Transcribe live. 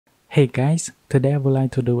Hey guys, today I would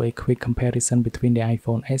like to do a quick comparison between the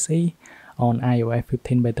iPhone SE on iOS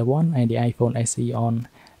 15 Beta 1 and the iPhone SE on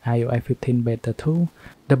iOS 15 Beta 2.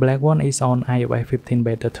 The black one is on iOS 15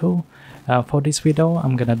 Beta 2. For this video,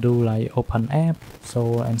 I'm gonna do like open app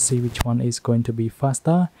and see which one is going to be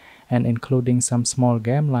faster, and including some small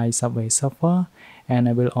game like Subway Surfer. And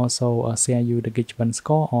I will also share you the GeekBench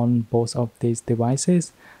Score on both of these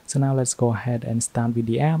devices. So now let's go ahead and start with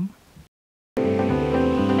the app.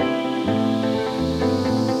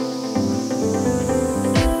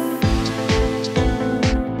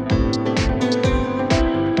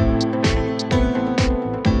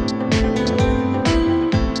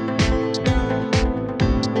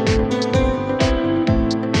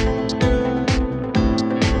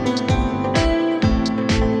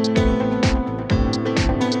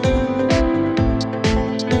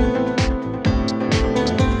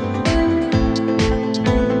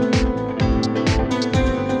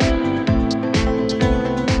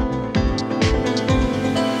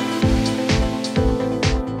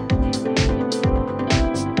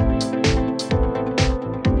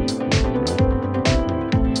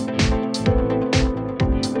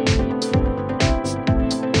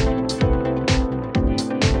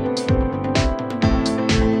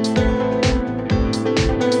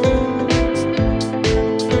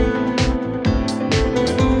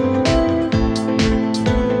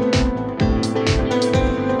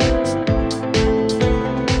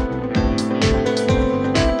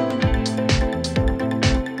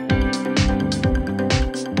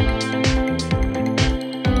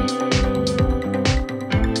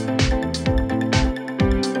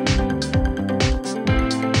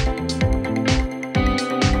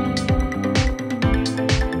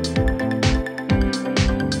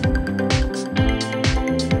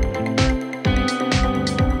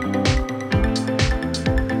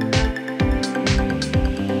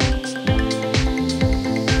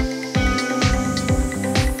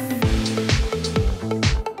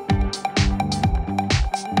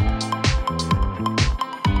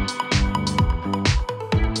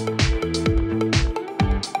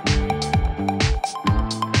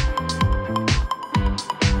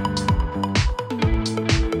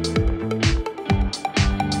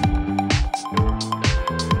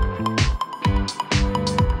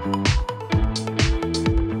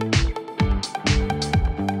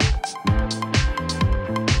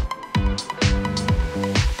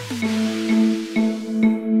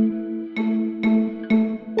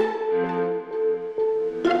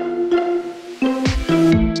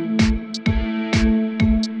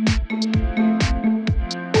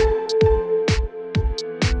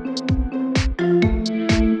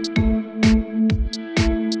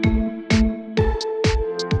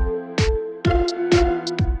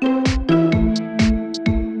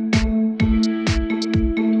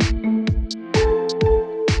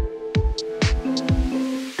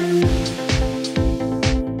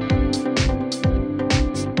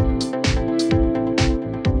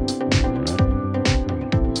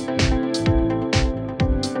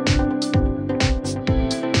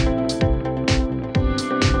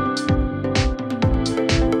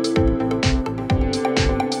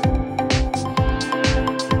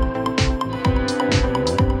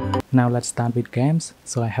 Now let's start with games.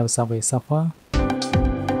 So I have Subway Surfer.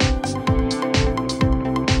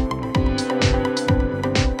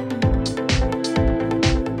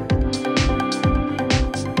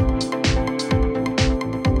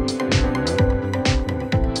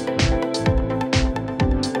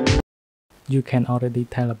 You can already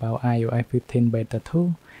tell about iOS 15 Beta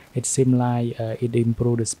 2. It seems like it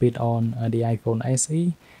improved the speed on the iPhone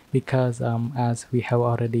SE because as we have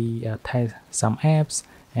already tested some apps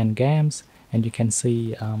and games, and you can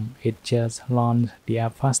see it just launched the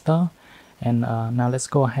app faster. And now let's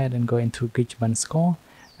go ahead and go into GeekBench Score.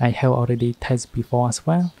 I have already tested before as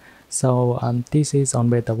well. So this is on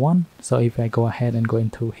Beta 1. So if I go ahead and go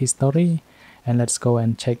into history, and let's go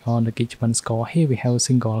and check on the GeekBench Score. Here we have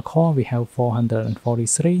single core, we have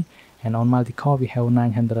 443, and on multi-core we have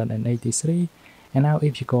 983. And now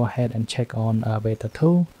if you go ahead and check on Beta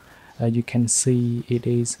 2, you can see it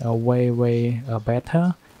is way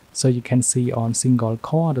better. So you can see on single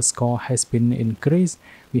core the score has been increased.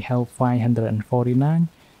 We have 549,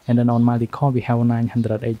 and then on multi-core we have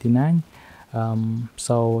 989.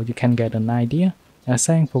 So you can get an idea.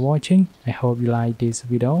 Thanks for watching. I hope you like this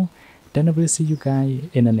video. Then I will see you guys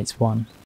in the next one.